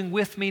is doing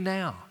with me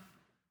now.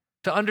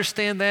 To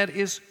understand that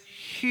is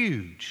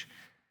huge.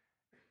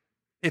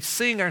 It's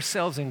seeing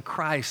ourselves in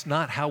Christ,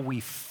 not how we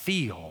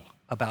feel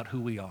about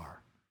who we are.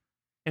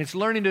 And it's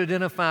learning to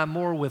identify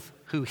more with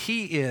who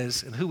He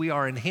is and who we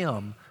are in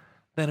Him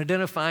than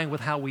identifying with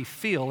how we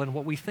feel and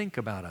what we think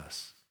about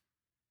us.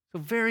 So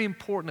very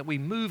important that we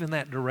move in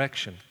that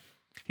direction.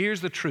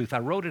 Here's the truth. I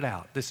wrote it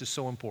out. This is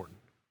so important.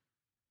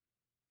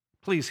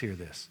 Please hear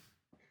this.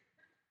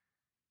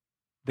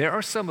 There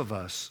are some of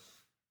us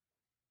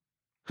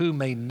who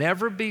may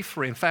never be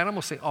free. In fact, I'm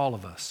going to say all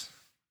of us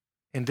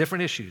in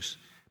different issues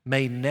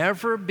may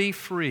never be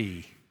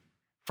free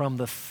from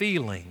the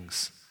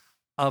feelings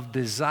of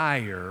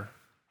desire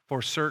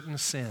for certain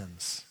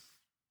sins.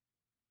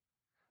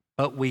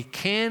 But we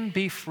can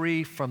be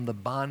free from the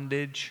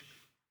bondage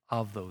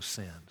of those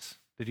sins.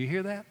 Did you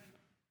hear that?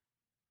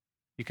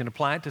 You can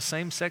apply it to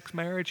same-sex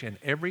marriage and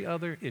every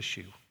other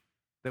issue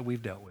that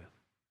we've dealt with.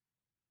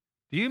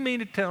 Do you mean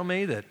to tell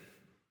me that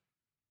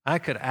I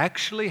could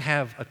actually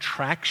have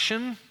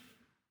attraction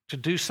to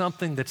do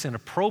something that's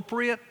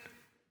inappropriate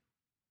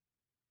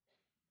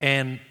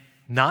and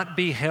not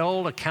be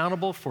held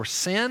accountable for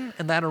sin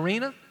in that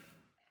arena?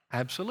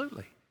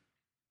 Absolutely.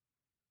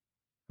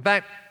 In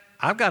fact,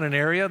 I've got an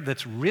area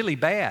that's really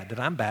bad that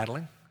I'm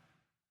battling.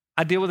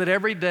 I deal with it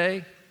every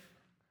day.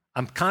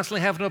 I'm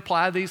constantly having to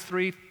apply these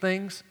three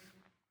things.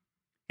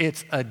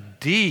 It's a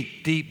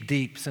deep, deep,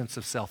 deep sense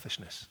of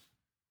selfishness.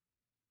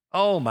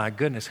 Oh my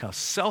goodness, how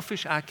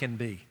selfish I can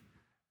be.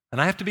 And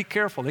I have to be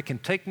careful. It can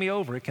take me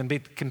over. It can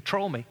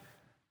control me.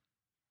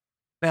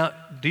 Now,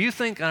 do you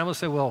think, and I'm going to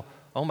say, well,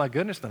 oh my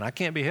goodness, then I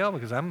can't be held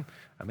because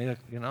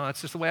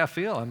that's just the way I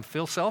feel. I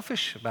feel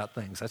selfish about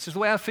things. That's just the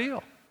way I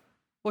feel.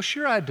 Well,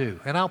 sure I do.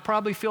 And I'll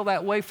probably feel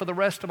that way for the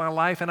rest of my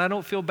life. And I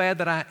don't feel bad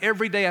that I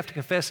every day have to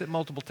confess it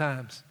multiple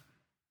times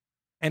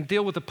and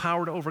deal with the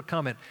power to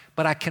overcome it.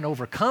 But I can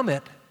overcome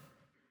it.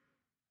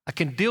 I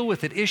can deal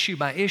with it issue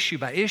by issue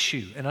by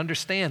issue and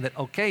understand that,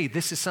 okay,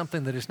 this is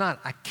something that is not.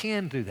 I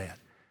can do that.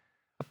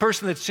 A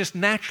person that's just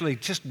naturally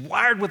just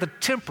wired with a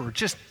temper,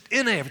 just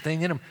in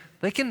everything in them,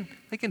 they can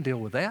deal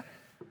with that.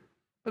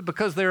 But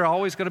because there's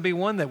always going to be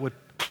one that would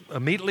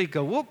immediately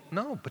go, whoop,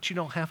 no, but you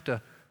don't have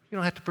to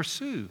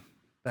pursue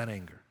that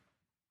anger.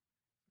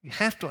 You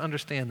have to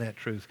understand that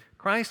truth.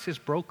 Christ has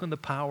broken the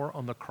power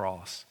on the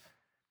cross.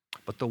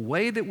 But the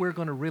way that we're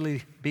going to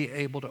really be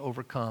able to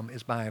overcome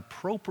is by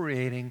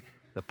appropriating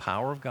the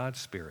power of God's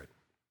Spirit.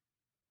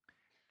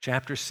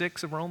 Chapter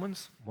 6 of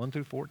Romans, 1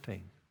 through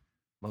 14.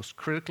 Most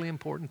critically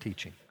important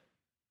teaching.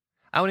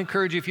 I would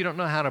encourage you, if you don't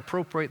know how to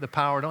appropriate the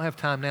power, don't have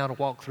time now to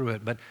walk through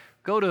it, but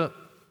go to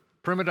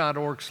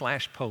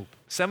perimeter.org/Pope,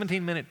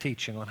 17-minute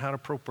teaching on how to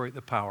appropriate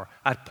the power.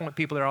 I point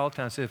people there all the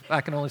time and say, if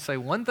I can only say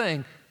one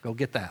thing, go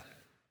get that.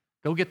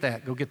 Go get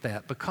that, go get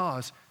that,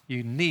 because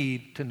you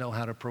need to know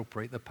how to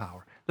appropriate the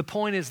power. The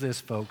point is this,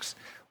 folks,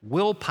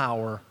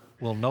 willpower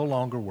will no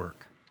longer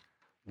work.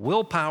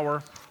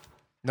 Willpower,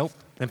 nope,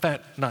 in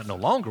fact, not no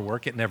longer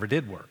work, it never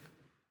did work.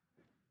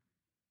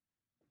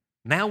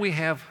 Now we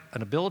have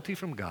an ability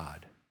from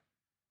God.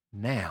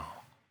 Now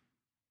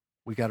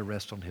we got to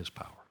rest on His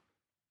power.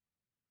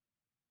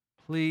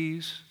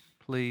 Please,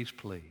 please,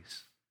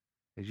 please,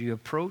 as you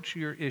approach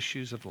your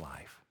issues of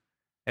life,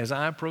 as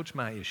I approach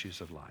my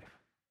issues of life,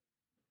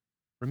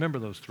 remember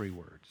those three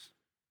words.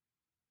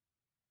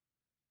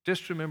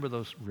 Just remember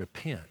those: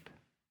 repent,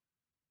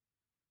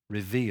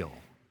 reveal,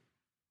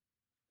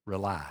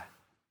 rely.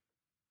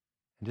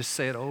 And just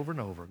say it over and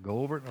over. Go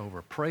over it and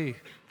over. Pray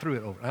through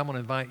it over. I'm going to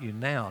invite you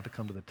now to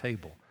come to the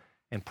table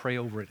and pray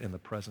over it in the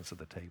presence of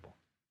the table.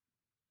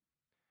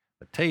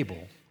 The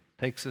table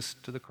takes us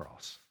to the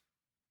cross.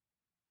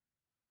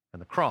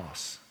 And the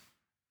cross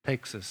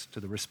takes us to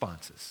the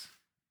responses.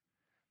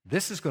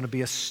 This is going to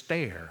be a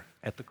stare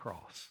at the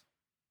cross.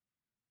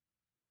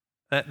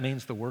 That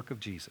means the work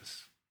of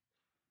Jesus.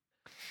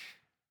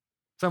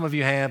 Some of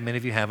you have, many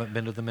of you haven't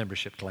been to the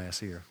membership class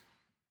here.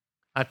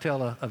 I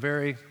tell a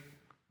very,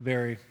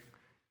 very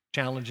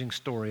challenging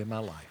story in my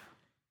life.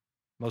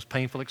 Most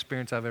painful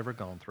experience I've ever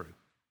gone through.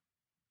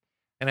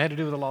 And it had to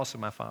do with the loss of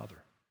my father.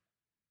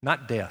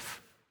 Not death,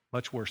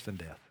 much worse than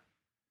death.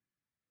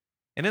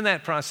 And in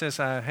that process,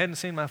 I hadn't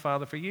seen my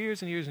father for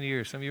years and years and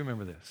years. Some of you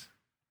remember this.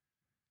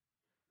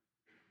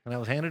 And I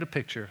was handed a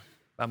picture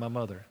by my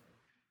mother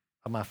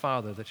of my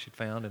father that she'd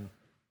found and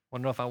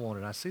wanted to know if I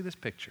wanted it. I see this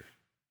picture.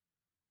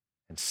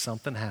 And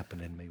something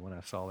happened in me when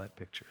I saw that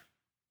picture.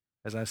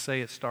 As I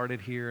say, it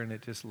started here and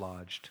it just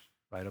lodged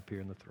right up here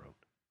in the throat.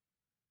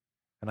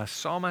 And I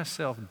saw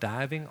myself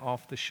diving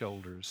off the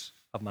shoulders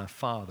of my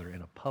father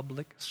in a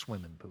public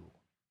swimming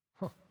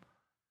pool.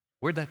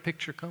 Where'd that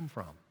picture come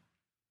from?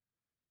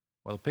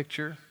 Well, the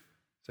picture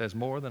says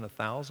more than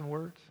 1,000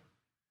 words.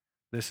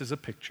 This is a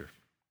picture.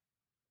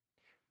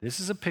 This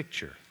is a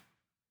picture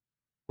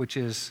which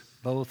is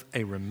both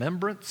a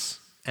remembrance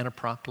and a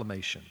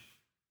proclamation.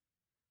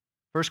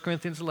 1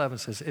 Corinthians 11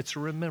 says it's a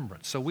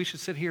remembrance. So we should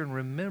sit here and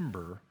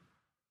remember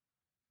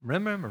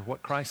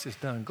what Christ has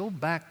done. Go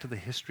back to the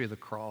history of the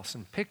cross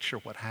and picture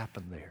what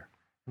happened there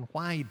and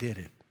why He did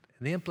it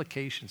and the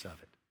implications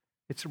of it.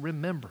 It's a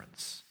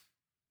remembrance.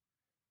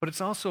 But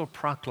it's also a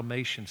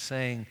proclamation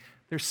saying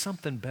there's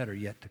something better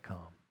yet to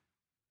come.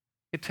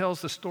 It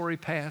tells the story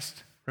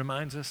past,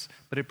 reminds us,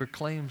 but it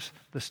proclaims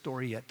the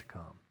story yet to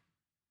come.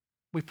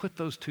 We put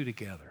those two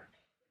together.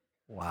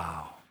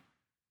 Wow.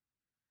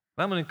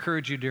 I'm going to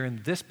encourage you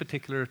during this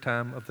particular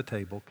time of the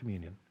table,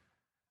 communion,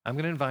 I'm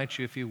going to invite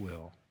you, if you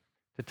will,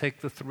 to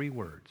take the three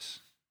words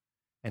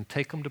and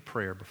take them to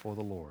prayer before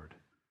the Lord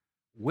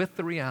with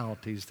the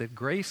realities that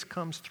grace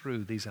comes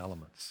through these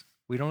elements.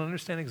 We don't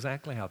understand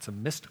exactly how. It's a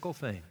mystical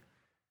thing,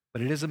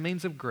 but it is a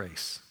means of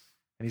grace.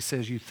 And He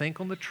says, you think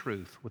on the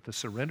truth with a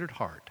surrendered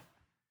heart,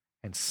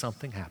 and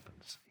something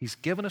happens. He's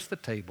given us the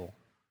table.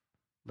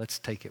 Let's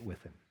take it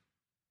with Him.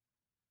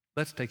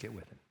 Let's take it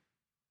with Him.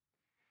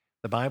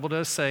 The Bible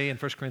does say in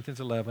 1 Corinthians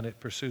 11, it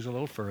pursues a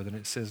little further, and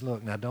it says,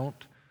 look, now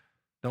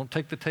don't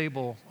take the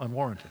table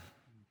unwarranted.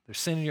 There's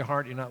sin in your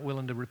heart you're not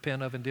willing to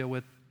repent of and deal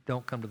with,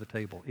 don't come to the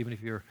table, even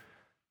if you're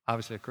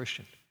obviously a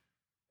Christian.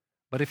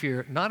 But if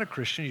you're not a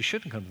Christian, you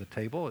shouldn't come to the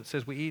table. It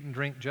says we eat and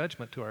drink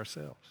judgment to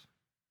ourselves.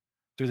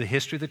 Through the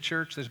history of the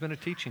church, there's been a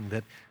teaching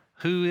that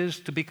who is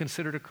to be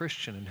considered a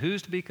Christian and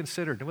who's to be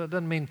considered. Well, it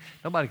doesn't mean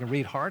nobody can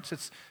read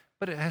hearts,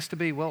 but it has to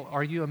be, well,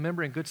 are you a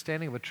member in good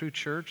standing of a true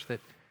church that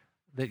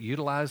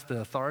utilize the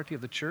authority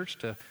of the church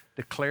to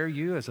declare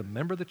you as a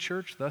member of the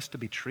church, thus to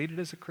be treated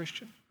as a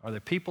Christian? Are there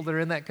people that are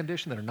in that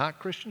condition that are not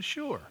Christians?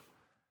 Sure.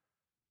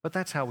 But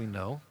that's how we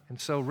know. And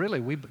so really,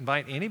 we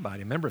invite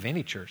anybody, a member of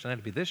any church, doesn't have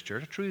to be this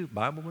church, a true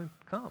Bible will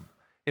come.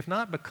 If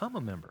not, become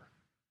a member.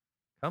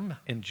 Come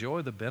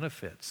enjoy the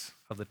benefits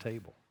of the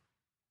table.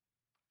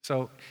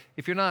 So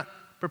if you're not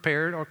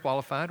prepared or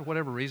qualified,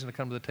 whatever reason to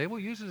come to the table,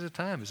 use it as a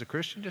time. As a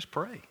Christian, just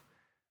pray.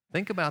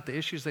 Think about the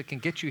issues that can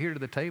get you here to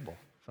the table.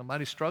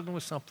 Somebody's struggling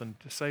with something,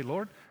 to say,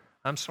 Lord,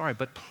 I'm sorry,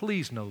 but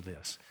please know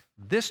this.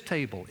 This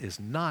table is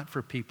not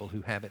for people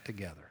who have it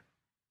together.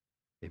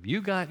 If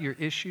you got your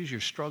issues, your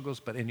struggles,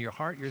 but in your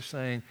heart you're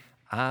saying,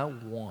 I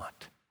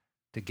want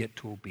to get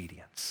to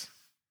obedience.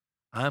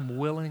 I'm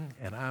willing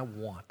and I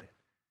want it.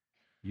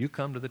 You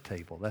come to the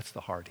table. That's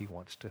the heart He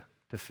wants to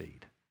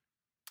feed.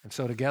 And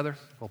so together,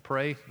 we'll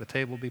pray. The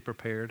table will be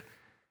prepared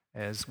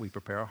as we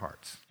prepare our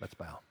hearts. Let's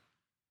bow.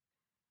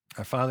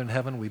 Our Father in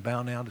heaven, we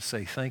bow now to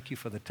say thank you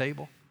for the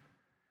table.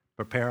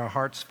 Prepare our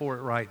hearts for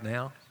it right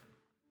now.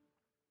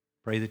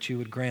 Pray that you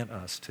would grant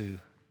us to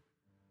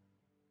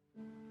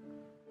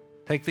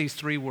take these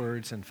three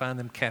words and find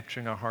them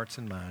capturing our hearts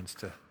and minds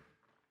to,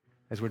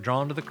 as we're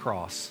drawn to the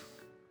cross,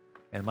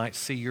 and might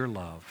see your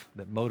love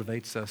that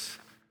motivates us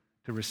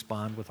to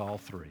respond with all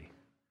three.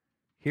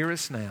 Hear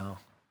us now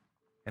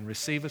and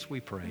receive us, we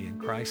pray, in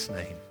Christ's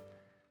name.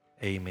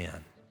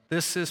 Amen.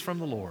 This is from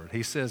the Lord.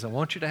 He says, I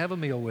want you to have a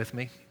meal with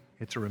me.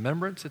 It's a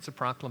remembrance, it's a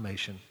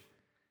proclamation.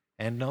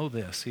 And know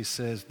this, he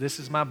says, this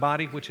is my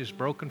body which is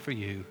broken for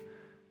you.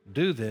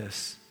 Do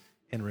this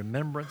in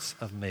remembrance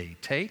of me.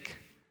 Take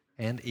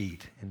and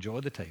eat. Enjoy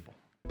the table.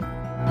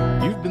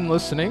 You've been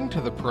listening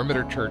to the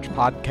Perimeter Church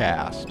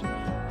podcast.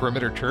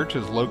 Perimeter Church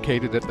is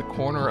located at the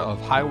corner of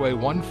Highway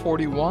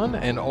 141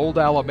 and Old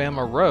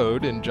Alabama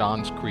Road in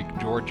Johns Creek,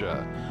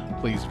 Georgia.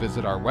 Please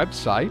visit our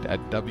website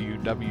at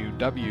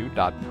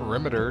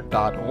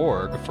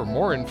www.perimeter.org for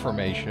more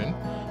information,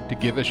 to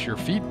give us your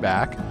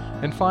feedback,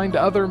 and find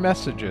other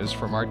messages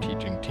from our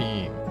teaching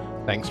team.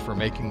 Thanks for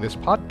making this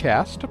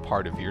podcast a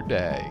part of your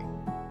day.